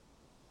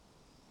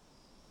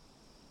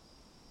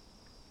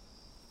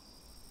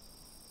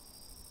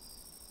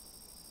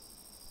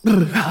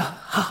Okay,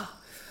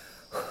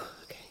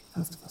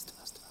 faster, faster,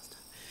 faster, faster.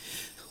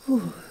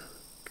 Oh,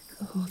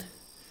 God.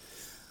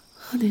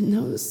 I didn't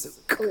know it was so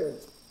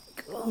cold.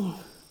 Oh.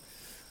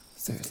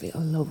 Seriously, I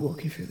love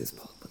walking through this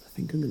park, but I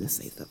think I'm going to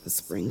save that for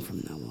spring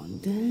from now on.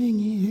 Dang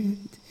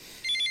it.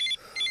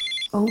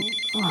 Oh, do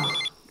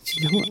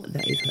you know what?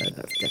 That is her.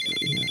 That's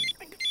definitely her.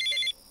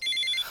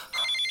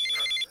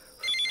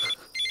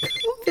 I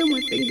can't feel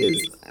my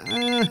fingers.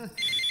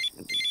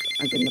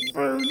 I've been the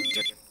phone.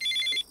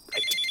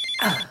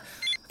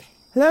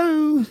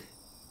 Hello?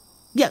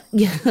 Yeah,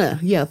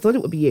 I thought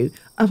it would be you.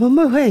 I'm on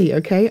my way,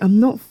 okay? I'm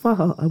not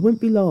far. I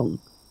won't be long.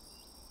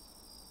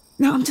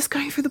 No, I'm just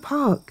going through the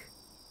park.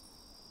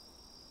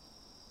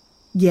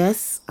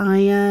 Yes, I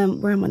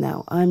am. Where am I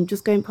now? I'm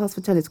just going past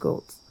the tennis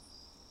courts.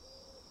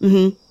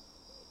 Mm-hmm.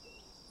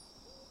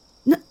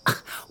 No,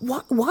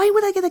 why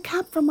would I get a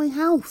cab from my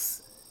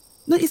house?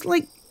 No, it's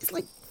like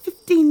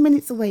 15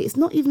 minutes away. It's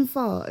not even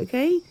far,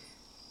 okay?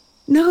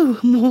 No,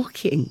 I'm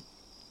walking.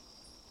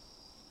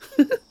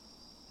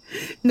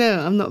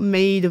 No, I'm not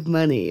made of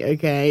money,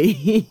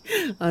 okay?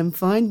 I'm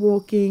fine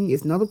walking.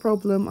 It's not a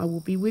problem. I will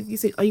be with you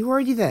soon. Are you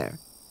already there?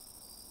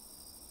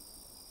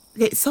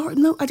 Okay, sorry.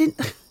 No, I didn't.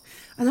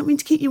 I don't mean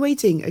to keep you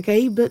waiting,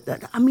 okay? But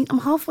I mean, I'm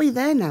halfway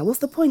there now. What's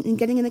the point in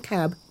getting in a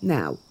cab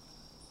now?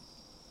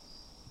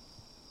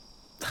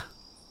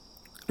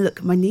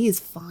 Look, my knee is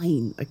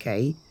fine,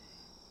 okay?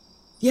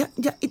 Yeah,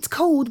 it's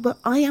cold, but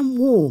I am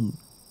warm.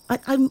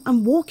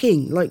 I'm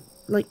walking,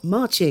 like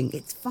marching.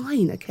 It's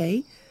fine,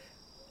 okay?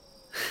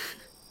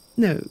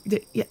 No,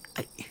 yeah,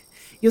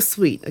 you're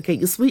sweet, okay?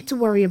 You're sweet to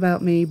worry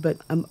about me, but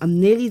I'm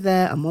nearly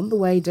there. I'm on the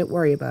way. Don't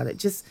worry about it.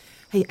 Just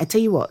hey, I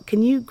tell you what.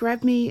 Can you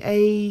grab me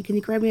a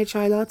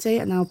chai latte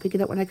and I'll pick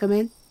it up when I come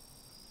in?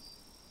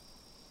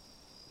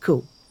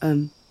 Cool.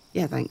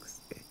 Yeah,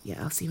 thanks.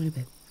 Yeah, I'll see you in a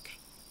bit. Okay.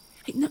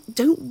 Hey, no,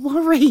 don't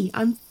worry.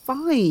 I'm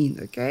fine,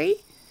 okay?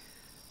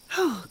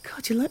 Oh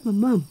God, you're like my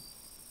mum.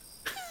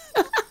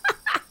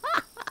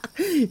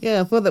 Yeah,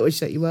 I thought that would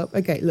shut you up.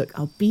 Okay, look,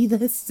 I'll be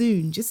there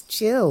soon. Just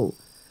chill.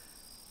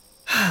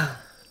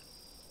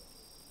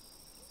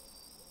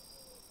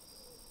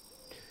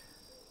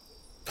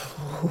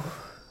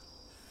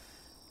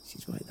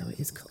 She's right though, it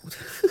is cold.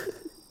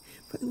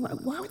 But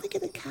why would I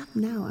get a cab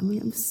now? I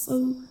mean, I'm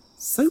so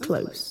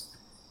close.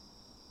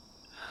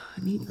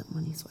 I need that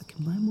money so I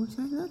can buy more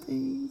chai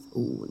lattes.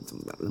 Oh, and some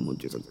of that lemon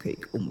drizzle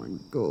cake. Oh my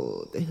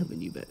God, they have a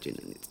new version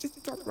and it's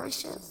just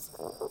delicious.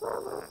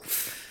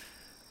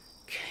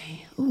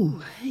 Okay.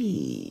 Oh,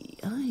 hey,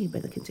 I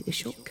better can take a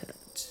shortcut.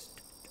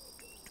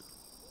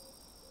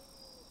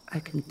 I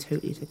can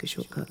totally take a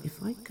shortcut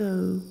if I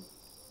go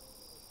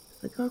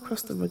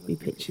across the rugby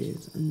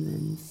pitches and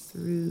then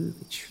through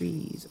the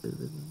trees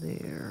over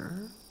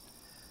there.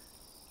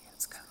 Yeah,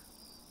 let's go.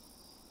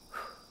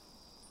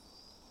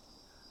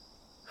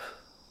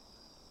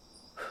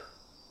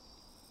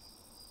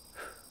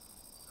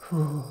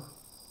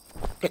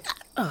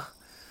 Oh,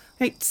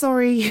 hey,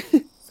 sorry.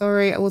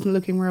 Sorry, I wasn't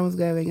looking where I was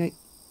going.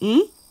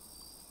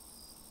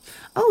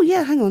 Oh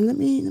yeah, hang on. Let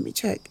me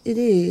check. It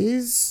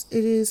is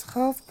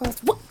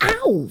 1:30. What?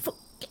 Ow!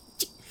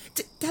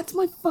 That's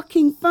my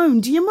fucking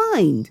phone. Do you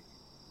mind?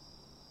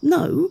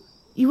 No,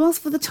 you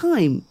asked for the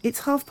time.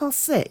 It's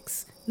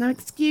 6:30. Now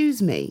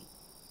excuse me.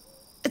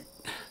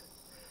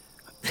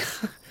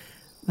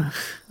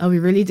 Are we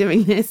really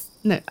doing this?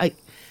 No,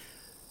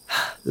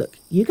 look.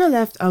 You go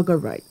left. I'll go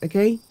right.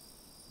 Okay?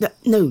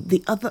 No,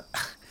 the other.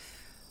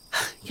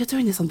 You're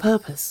doing this on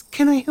purpose.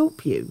 Can I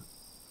help you?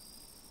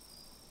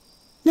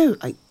 No,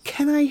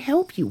 can I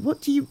help you? What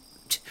do you...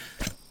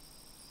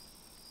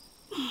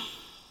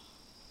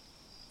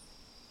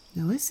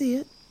 No, I see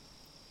it.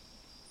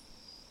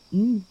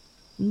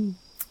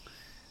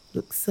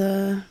 Looks,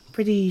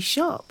 pretty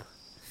sharp.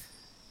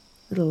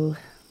 Little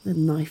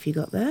knife you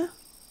got there.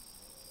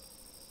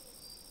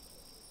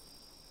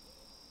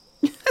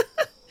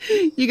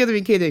 You gotta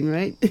be kidding,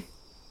 right?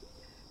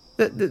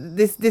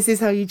 This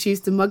is how you choose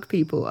to mug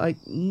people. It's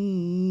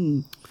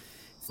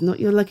not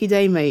your lucky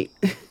day, mate.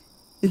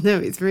 No,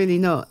 it's really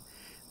not.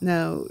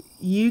 Now,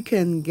 you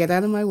can get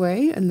out of my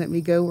way and let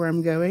me go where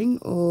I'm going,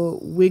 or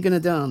we're going to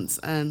dance.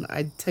 And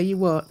I tell you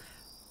what,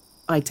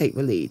 I take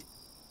the lead.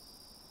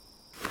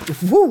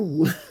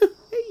 Whoa!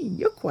 Hey,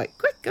 you're quite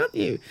quick, aren't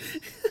you?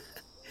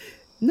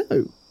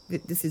 No,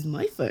 this is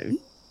my phone,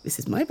 this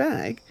is my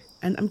bag,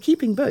 and I'm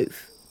keeping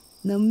both.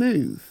 Now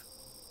move.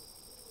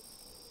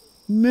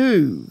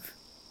 Move.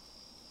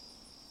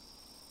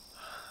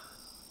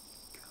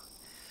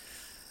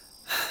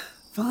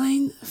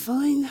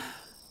 Fine.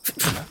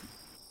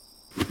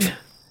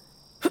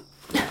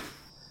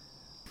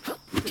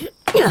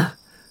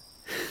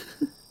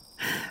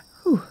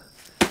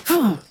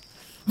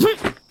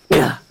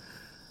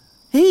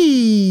 Hey,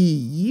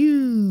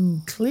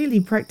 you clearly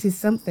practice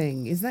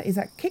something. Is that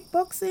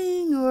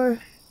kickboxing or...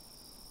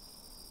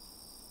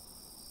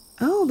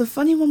 Oh, the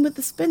funny one with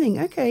the spinning.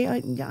 Okay, I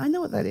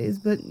know what that is,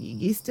 but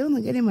you're still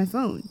not getting my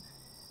phone.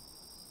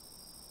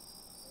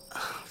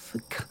 Oh,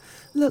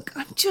 Look,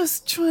 I'm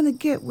just trying to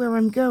get where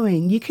I'm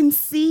going. You can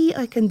see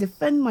I can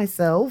defend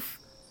myself.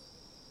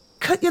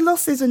 Cut your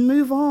losses and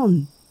move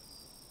on.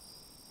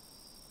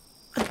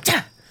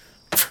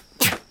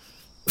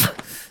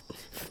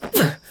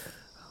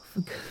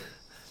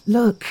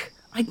 Look,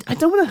 I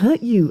don't want to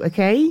hurt you,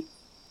 okay?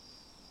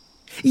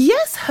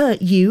 Yes,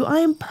 hurt you. I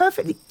am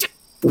perfectly...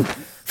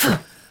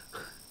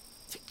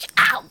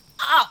 Ow!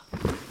 Ow!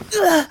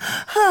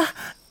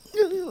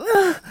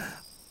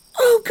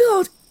 Oh,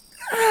 God!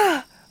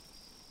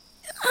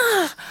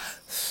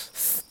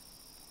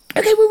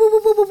 Okay,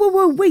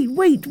 whoa, wait.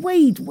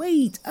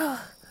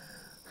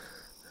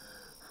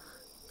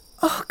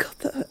 Oh, God,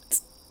 that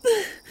hurts.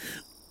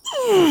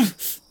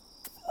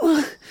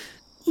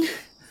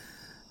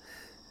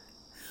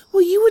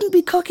 Well, you wouldn't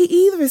be cocky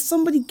either if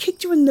somebody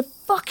kicked you in the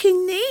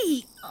fucking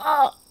knee.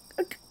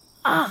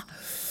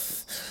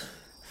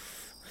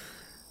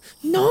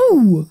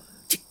 No!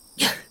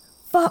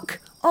 Fuck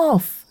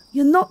off.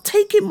 You're not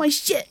taking my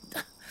shit.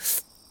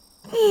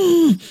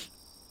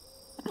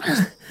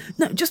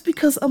 No, just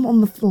because I'm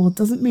on the floor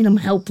doesn't mean I'm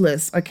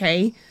helpless,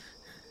 okay?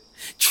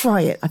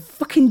 Try it. I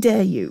fucking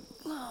dare you.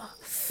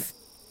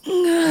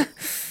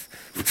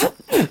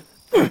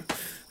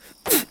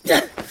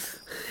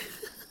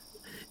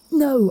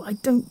 No, I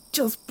don't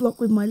just block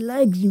with my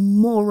legs, you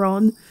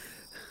moron.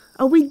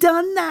 Are we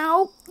done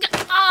now?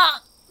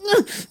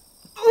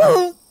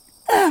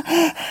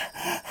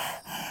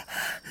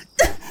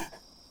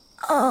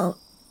 Oh.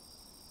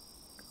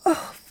 Oh,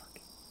 fuck.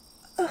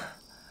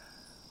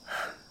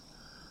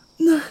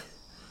 No.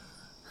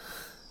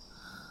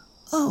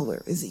 Oh,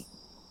 where is he?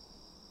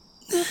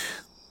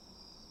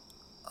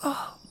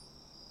 Oh,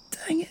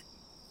 dang it.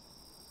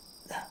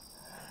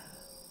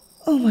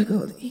 Oh my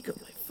God, he got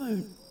my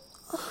phone.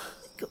 Oh,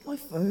 he got my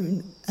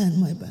phone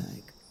and my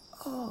bag.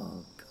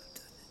 Oh, God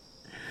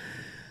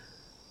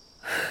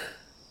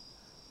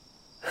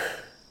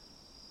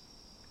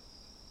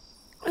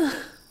damn it.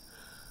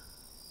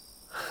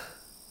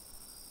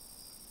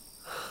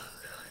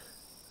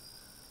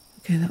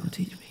 Okay, that will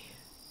teach me.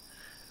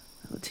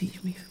 That will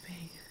teach me for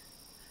being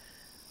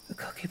a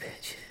cocky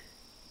bitch.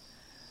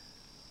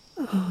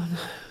 Oh no.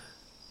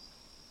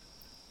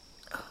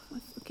 Oh, my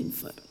fucking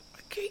phone.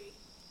 Okay.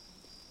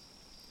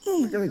 Oh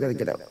my God, I gotta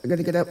get up. I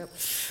gotta get up.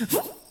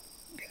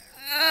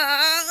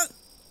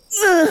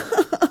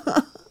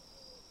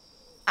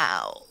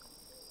 Ow.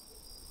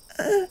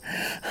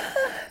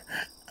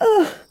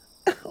 Oh,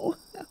 ow, ow,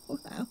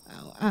 ow,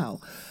 ow, ow.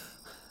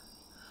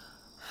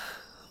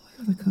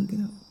 Oh my God, I can't get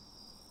up.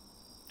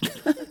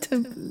 I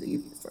don't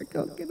believe this. I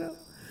can't get up.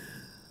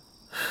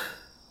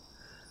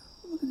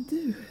 What am I gonna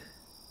do?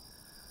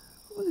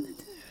 What am I gonna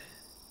do?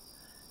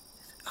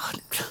 Oh,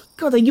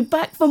 God, are you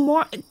back for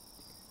more?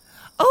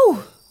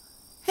 Oh,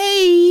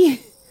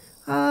 hey,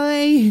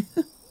 hi. I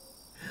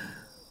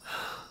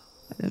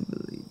don't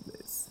believe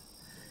this.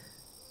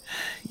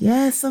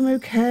 Yes, I'm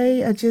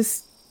okay.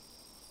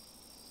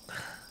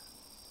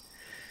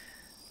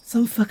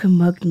 Some fucker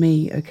mugged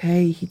me,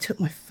 okay? He took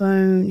my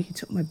phone, he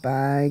took my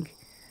bag.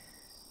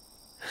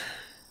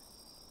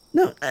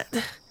 No,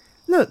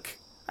 look,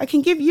 I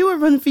can give you a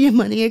run for your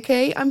money,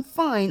 okay? I'm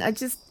fine.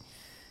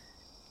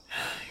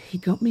 He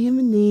got me in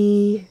the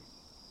knee.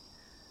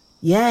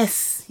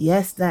 Yes,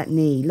 that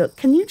knee. Look,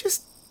 can you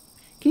just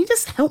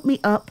help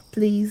me up,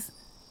 please?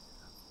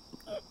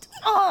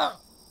 Oh.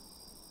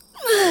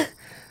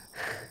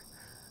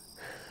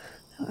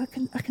 No,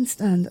 I can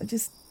stand.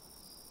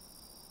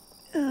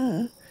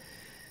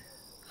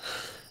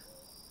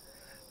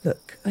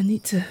 Look, I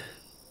need to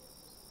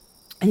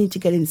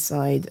get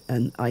inside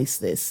and ice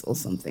this or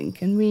something.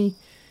 Can you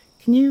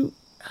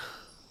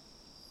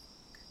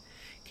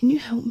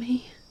help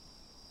me?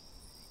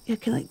 Yeah,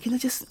 can I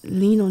just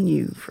lean on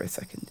you for a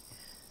second?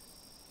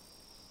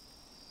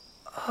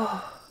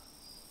 Oh,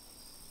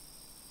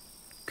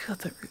 God,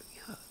 that really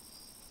hurt.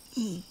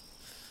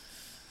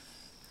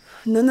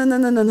 No,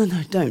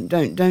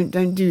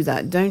 don't do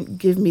that. Don't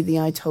give me the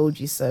I told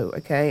you so,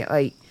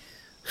 okay?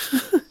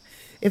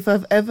 If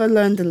I've ever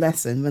learned a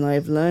lesson, when I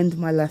have learned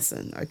my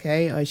lesson,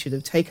 okay? I should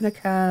have taken a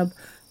cab,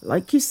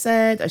 like you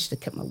said. I should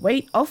have kept my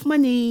weight off my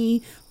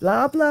knee,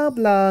 blah, blah,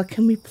 blah.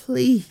 Can we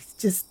please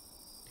just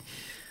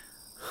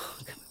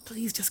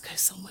go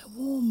somewhere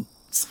warm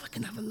so I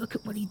can have a look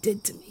at what he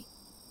did to me?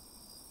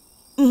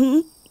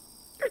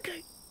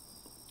 Okay.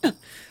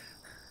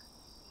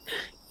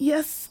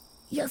 Yes,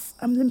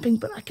 I'm limping,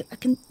 but I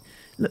can,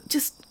 look,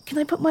 can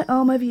I put my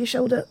arm over your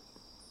shoulder?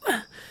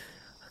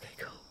 Okay,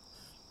 cool.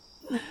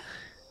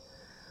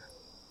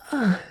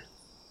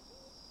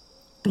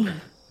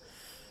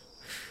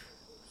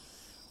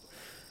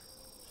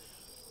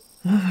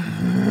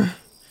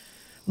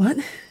 What?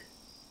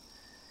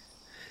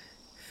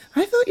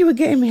 I thought you were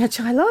getting me a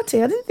chai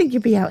latte. I didn't think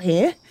you'd be out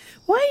here.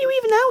 Why are you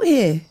even out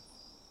here?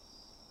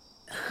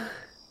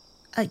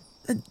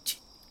 Do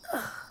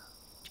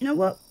you know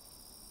what?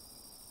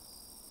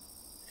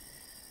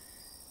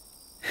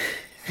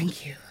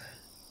 Thank you.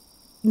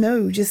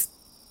 No, just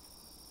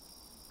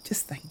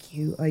thank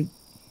you.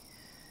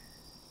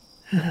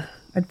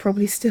 I'd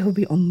probably still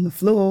be on the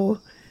floor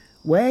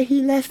where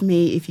he left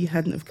me if you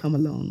hadn't have come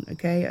along,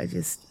 okay?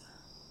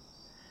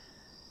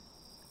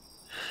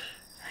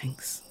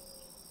 Thanks.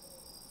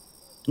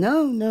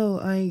 No,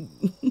 I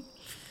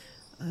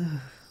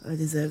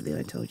deserve the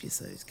I told you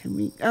so. Can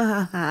we...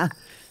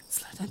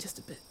 slow down just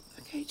a bit,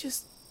 okay?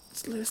 Just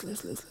slow.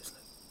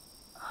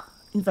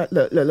 In fact,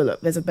 look,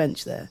 there's a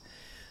bench there.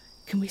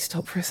 Can we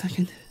stop for a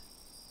second?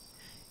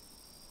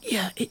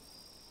 Yeah, it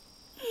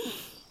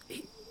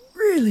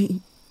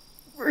really,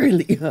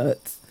 really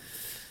hurts.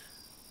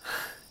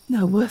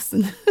 No, worse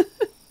than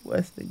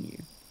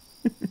you.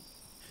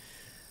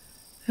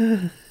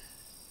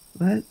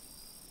 What?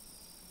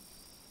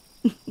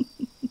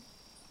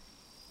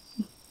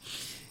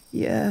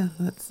 Yeah,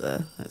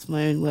 that's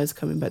my own words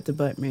coming back to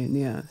bite me in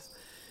the ass.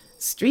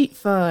 Street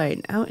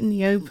fight, out in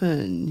the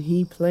open.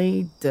 He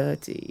played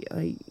dirty.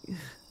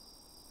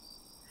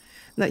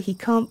 Like, he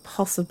can't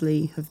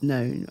possibly have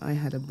known I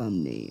had a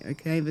bum knee,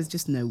 okay? There's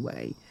just no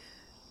way.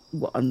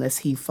 Well, unless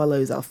he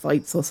follows our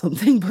fights or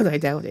something, but I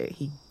doubt it.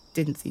 He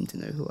didn't seem to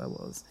know who I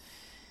was.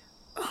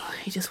 Oh,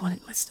 he just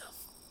wanted my stuff.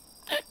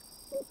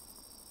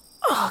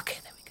 Oh, okay,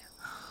 there we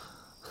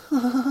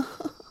go.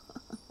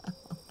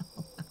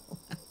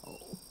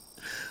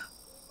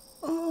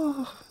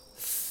 Oh.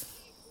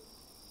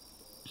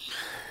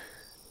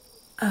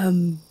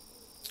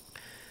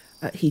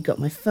 He got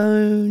my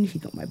phone. He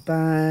got my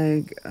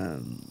bag.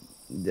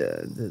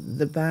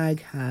 The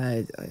bag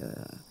had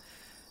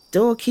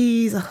door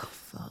keys. Oh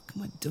fuck,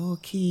 my door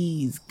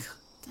keys. God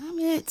damn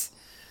it.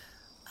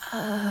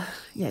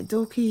 Yeah,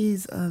 door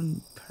keys.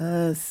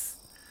 Purse.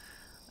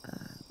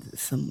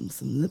 Some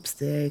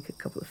lipstick. A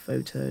couple of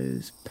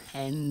photos.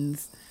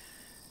 Pens.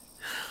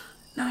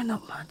 No,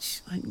 not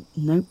much.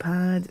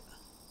 Notepad.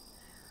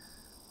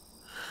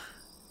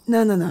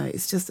 No.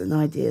 It's just an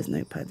ideas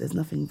notepad. There's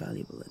nothing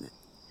valuable in it.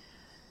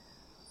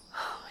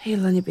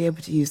 He'll only be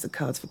able to use the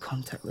cards for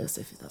contactless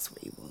if that's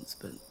what he wants,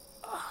 but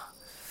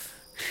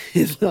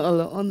there's not a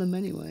lot on them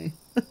anyway.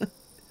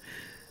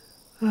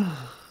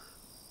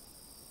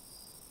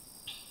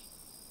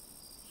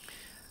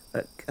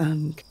 Look,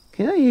 can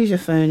I use your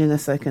phone in a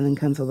second and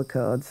cancel the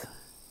cards?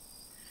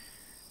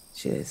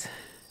 Cheers.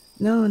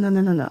 No.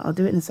 I'll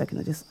do it in a second.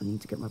 I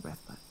need to get my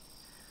breath back.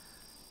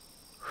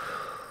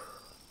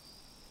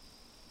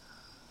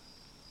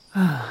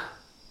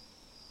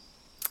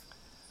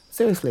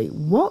 Seriously,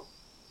 what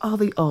are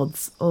the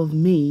odds of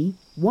me,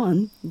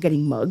 one,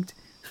 getting mugged?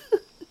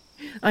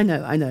 I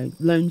know,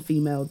 lone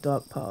female,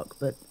 dark park,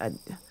 but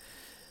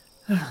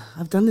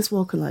I've done this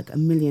walk like a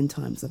million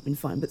times. I've been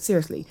fine. But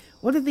seriously,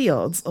 what are the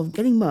odds of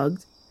getting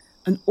mugged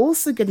and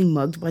also getting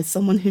mugged by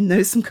someone who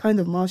knows some kind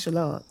of martial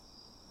art?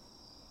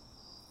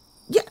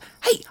 Yeah,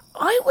 hey,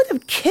 I would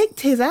have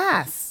kicked his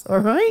ass, all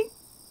right?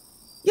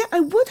 Yeah, I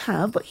would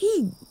have, but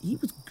he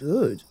was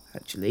good,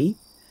 actually.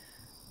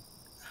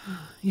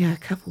 Yeah,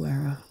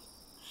 capoeira.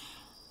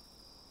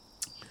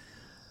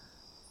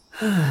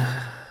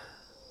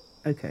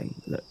 Okay,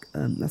 look,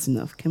 that's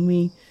enough. Can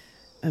we,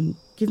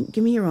 give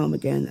me your arm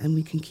again, and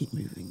we can keep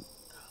moving.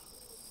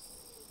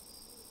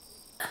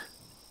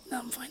 No,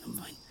 I'm fine.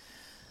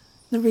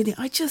 No, really,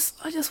 I just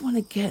want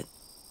to get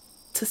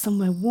to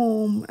somewhere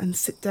warm and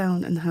sit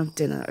down and have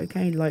dinner,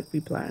 okay, like we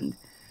planned.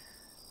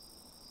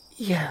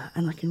 Yeah,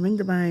 and I can ring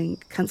the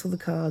bank, cancel the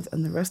cards,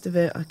 and the rest of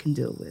it I can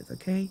deal with,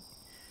 okay?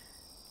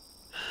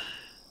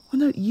 Well,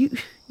 no,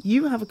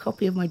 you have a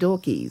copy of my door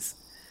keys.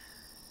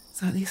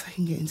 So at least I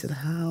can get into the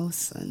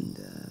house, and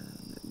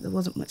there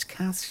wasn't much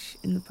cash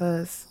in the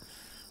purse.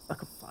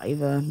 Like a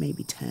 $5,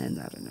 maybe 10,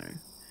 I don't know.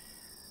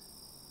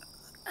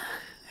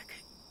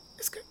 Okay,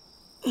 let's go.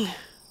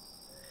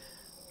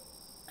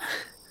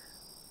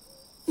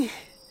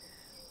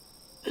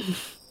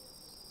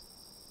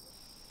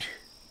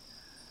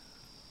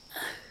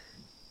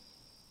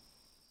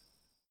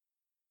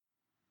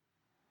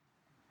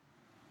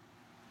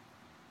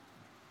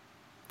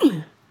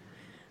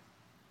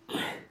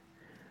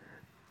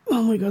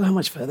 Oh my god, how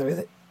much further is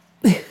it?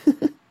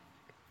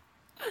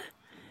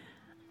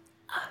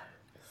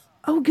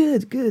 Oh,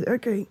 good,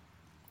 okay.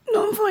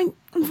 No, I'm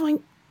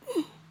fine.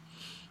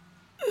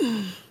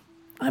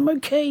 I'm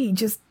okay,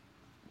 just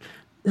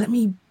let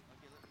me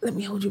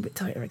hold you a bit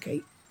tighter,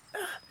 okay?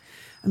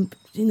 And,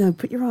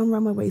 put your arm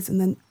around my waist and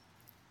then,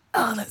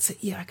 that's it,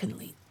 yeah, I can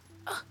lean.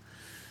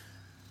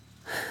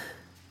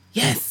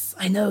 Yes,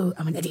 I know,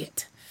 I'm an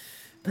idiot.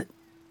 But,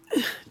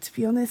 to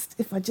be honest,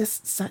 if I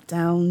just sat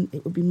down,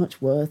 it would be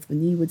much worse. The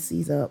knee would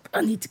seize up.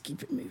 I need to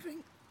keep it moving.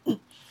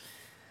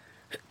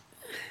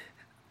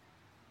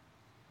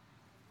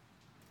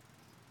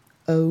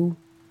 Oh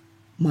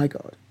my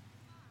god.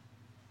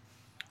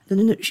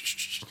 No.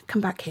 Shh.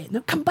 Come back here.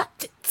 No, come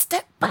back.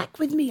 Step back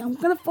with me. I'm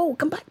gonna fall.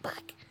 Come back.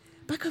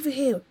 Back over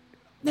here.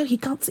 No, he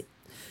can't see.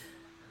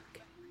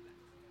 Okay.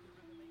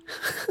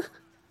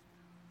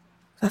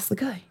 That's the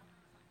guy.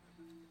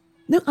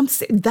 No,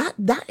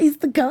 that is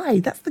the guy.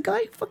 That's the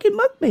guy who fucking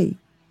mugged me.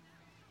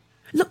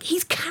 Look,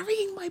 he's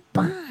carrying my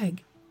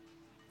bag.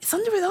 It's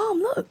under his arm,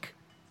 look.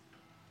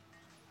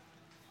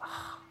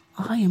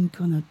 I am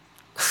gonna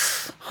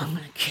I'm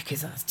gonna kick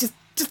his ass. Just.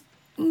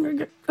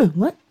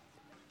 What?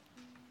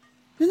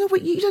 No,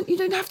 wait. You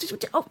don't have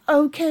to. Oh,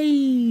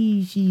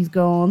 okay. She's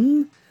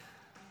gone.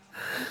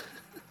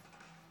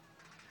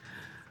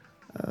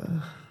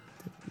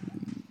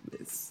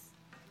 This.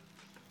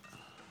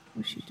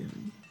 What's she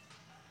doing?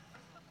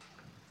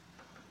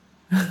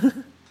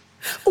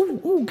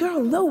 Oh,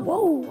 girl, no,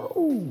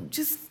 whoa,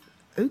 just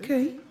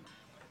okay.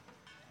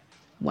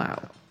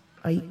 Wow,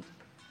 oh,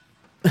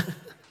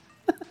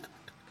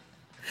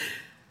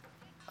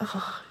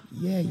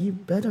 yeah, you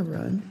better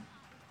run,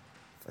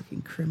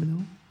 fucking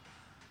criminal.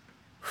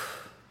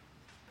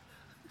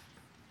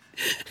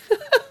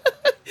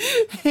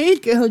 Hey,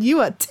 girl, you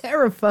are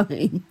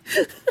terrifying.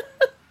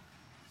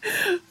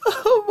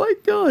 Oh my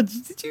God,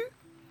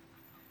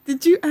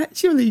 did you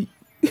actually?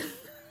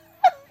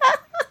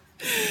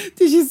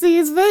 Did you see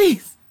his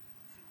face?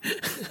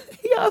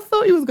 Yeah, I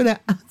thought he was gonna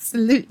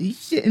absolutely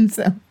shit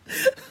himself.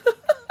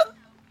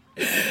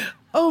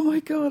 Oh my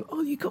God.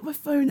 Oh, you got my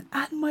phone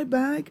and my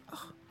bag.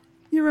 Oh,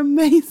 you're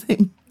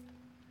amazing.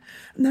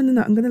 No.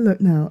 I'm gonna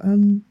look now.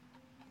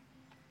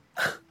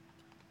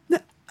 No,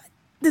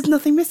 there's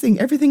nothing missing.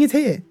 Everything is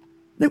here.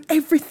 No,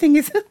 everything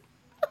is.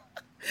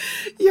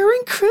 You're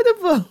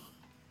incredible.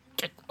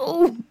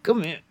 Oh,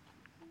 come here.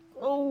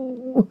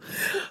 Oh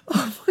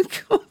my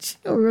God,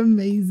 you're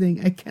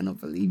amazing. I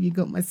cannot believe you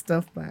got my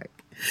stuff back.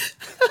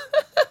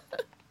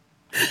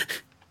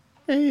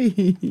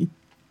 Hey,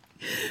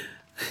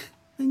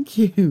 thank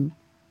you.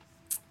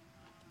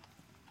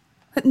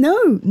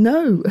 No,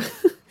 no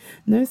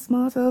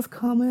smart ass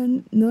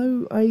comment.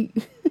 No,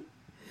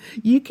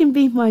 you can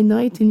be my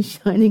knight in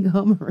shining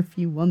armor if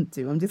you want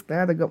to. I'm just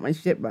glad I got my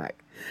shit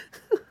back.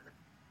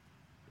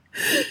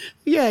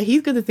 Yeah,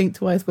 he's going to think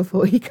twice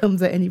before he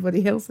comes at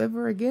anybody else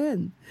ever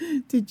again.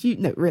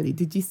 No, really,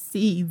 did you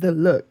see the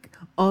look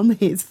on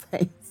his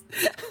face?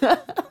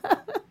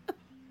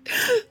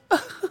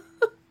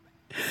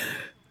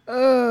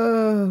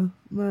 Oh,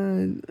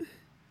 man,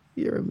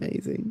 you're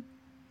amazing.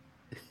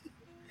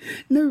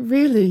 No,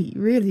 really,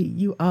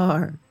 you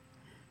are.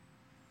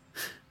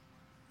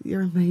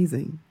 You're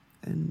amazing.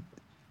 And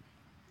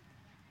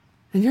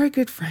you're a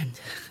good friend.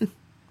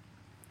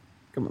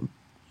 Come on.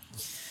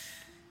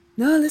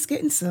 No, let's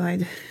get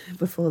inside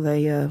before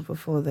they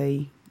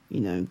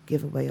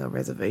give away our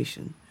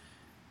reservation.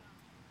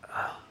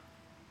 Oh.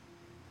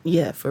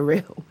 Yeah, for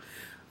real.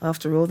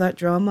 After all that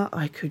drama,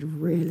 I could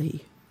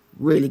really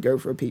go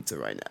for a pizza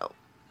right now.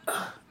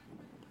 Oh,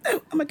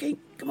 I'm okay.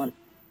 Come on.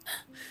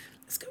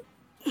 Let's go.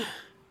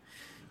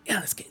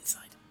 Yeah, let's get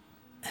inside.